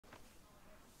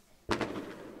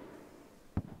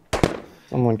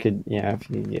Someone could, yeah, if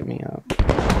you could get me up.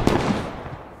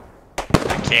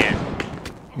 I can't.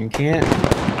 You can't?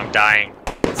 I'm dying.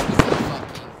 This was a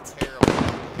fucking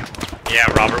terrible.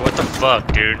 Yeah, Robert, what the fuck,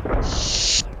 dude?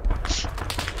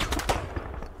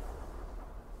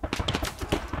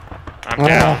 I'm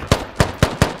down.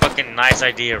 Fucking nice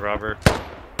idea, Robert.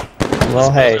 Well,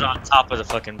 Let's hey. put it on top of the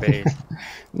fucking base.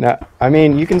 No, I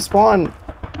mean, you can spawn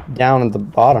down at the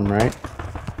bottom, right?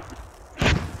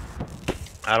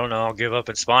 I don't know. I'll give up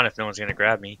and spawn if no one's gonna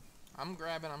grab me. I'm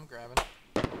grabbing.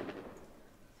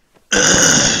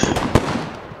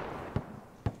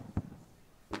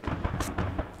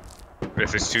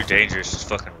 If it's too dangerous, just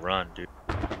fucking run, dude.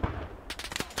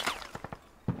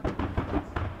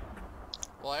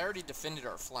 Well, I already defended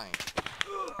our flank.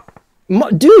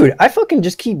 Dude, I fucking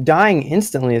just keep dying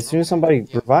instantly as soon as somebody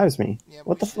revives me. Yeah,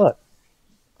 What the fuck?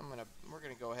 We're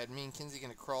gonna go ahead. Me and Kinsey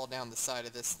gonna crawl down the side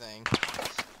of this thing.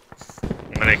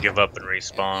 I'm gonna give up and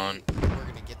respawn. And we're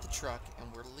gonna get the truck and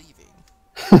we're leaving.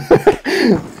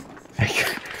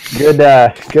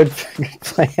 Good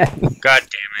plan. God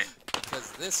damn it.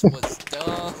 Because this was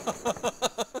dumb.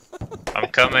 I'm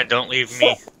coming, don't leave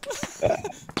me.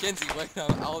 Kinsey, wait, no,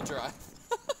 I'll drive.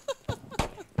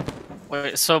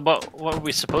 Wait, so what were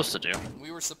we supposed to do?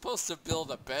 We were supposed to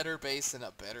build a better base in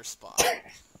a better spot.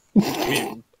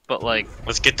 But like,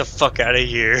 Let's get the fuck out of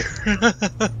here.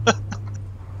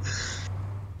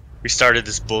 We started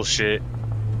this bullshit.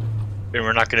 And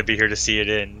we're not gonna be here to see it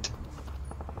end.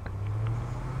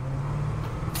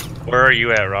 Where are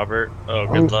you at, Robert? Oh,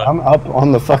 good luck. I'm up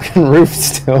on the fucking roof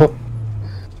still.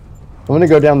 I'm gonna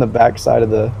go down the back side of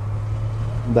the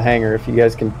hangar if you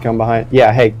guys can come behind.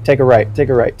 Yeah, hey, take a right, take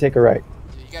a right, take a right.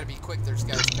 You gotta be quick, there's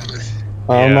guys coming.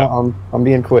 Yeah. I'm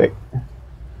being quick.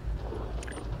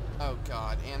 Oh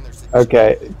god, and there's a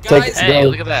Okay, Guys, hey, go,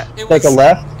 look at that. take a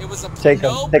left. It was a Take a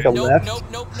nope, left.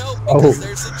 Nope, Oh. because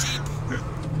there's a jeep.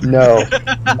 No,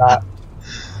 not.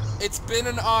 It's been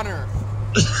an honor.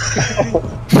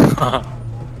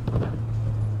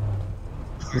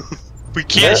 We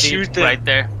can't shoot them. Right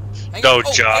there. No,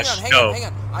 Josh, hang no. on, hang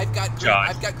on. I've got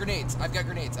Josh. grenades. I've got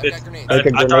grenades. Like a I grenade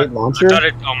thought- launcher? I thought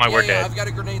it, oh my, we're yeah, dead. I've got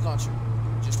a grenade launcher.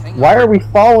 Just hang on. Why are we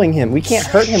following him? We can't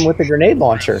hurt him with a grenade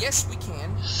launcher. Yes, we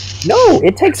can. No,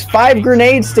 it takes 5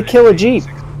 grenades to kill a jeep.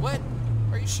 What?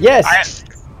 Are you sure? Yes.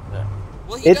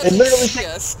 Well, he it doesn't literally see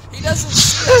us. He doesn't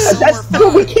see us, so That's we're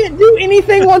but we fine. can't do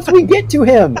anything once we get to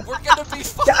him. We're gonna be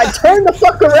fine. God, turn the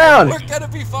fuck around. We're gonna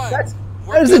be fine. That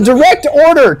We're is a gonna direct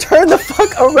order. Turn the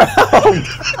fuck around.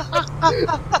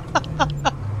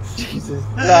 Jesus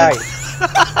Christ.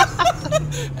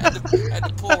 had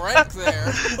to pull rank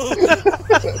there.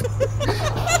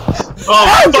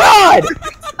 Oh God!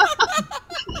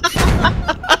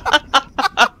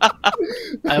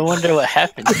 I wonder what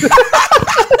happened.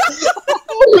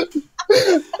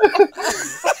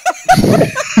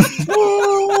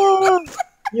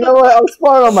 You know what? I'm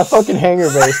spawning on my fucking hangar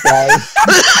base, guys.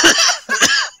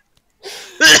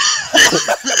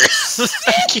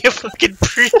 I can't fucking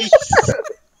breathe.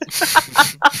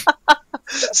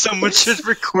 Someone should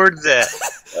record that.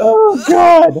 Oh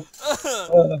God.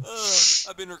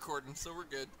 I've been recording, so we're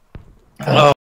good. Oh.